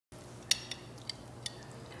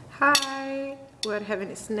Hi, we're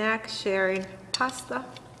having a snack sharing pasta.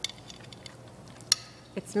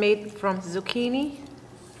 It's made from zucchini.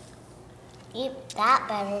 Eat that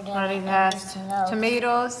better than And it has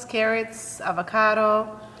tomatoes, carrots,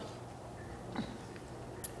 avocado.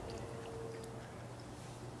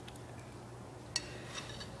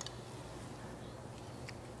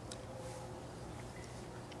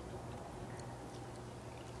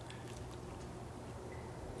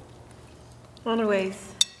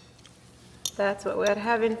 Anyways, that's what we're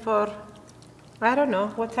having for, I don't know,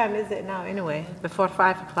 what time is it now anyway? Before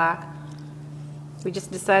 5 o'clock. We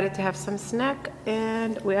just decided to have some snack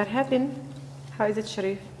and we are having, how is it,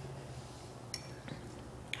 Sharif?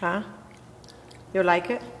 Huh? You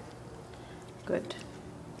like it? Good.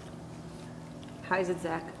 How is it,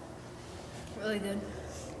 Zach? Really good.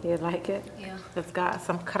 You like it? Yeah. It's got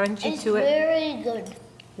some crunchy It's to it. very good.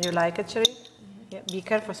 You like it, Sharif? Yeah, be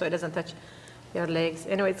careful so it doesn't touch your legs.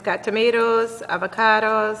 Anyway, it's got tomatoes,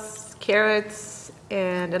 avocados, carrots,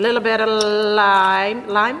 and a little bit of lime.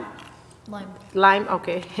 Lime. Lime,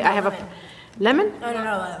 okay. I have lemon. a lemon? No,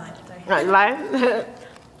 lime. Sorry. Lime.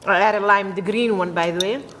 I added lime, the green one, by the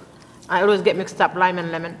way. I always get mixed up, lime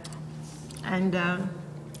and lemon. And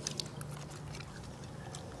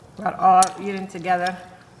we're all eating together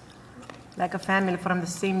like a family from the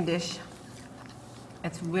same dish.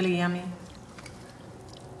 It's really yummy.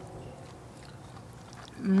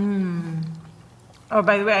 Oh,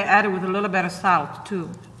 by the way, I added with a little bit of salt too.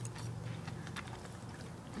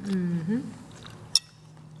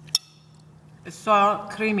 It's so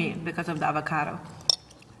creamy because of the avocado.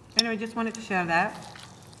 Anyway, just wanted to share that.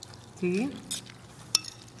 See?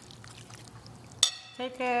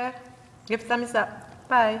 Take care. Give thumbs up.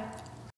 Bye.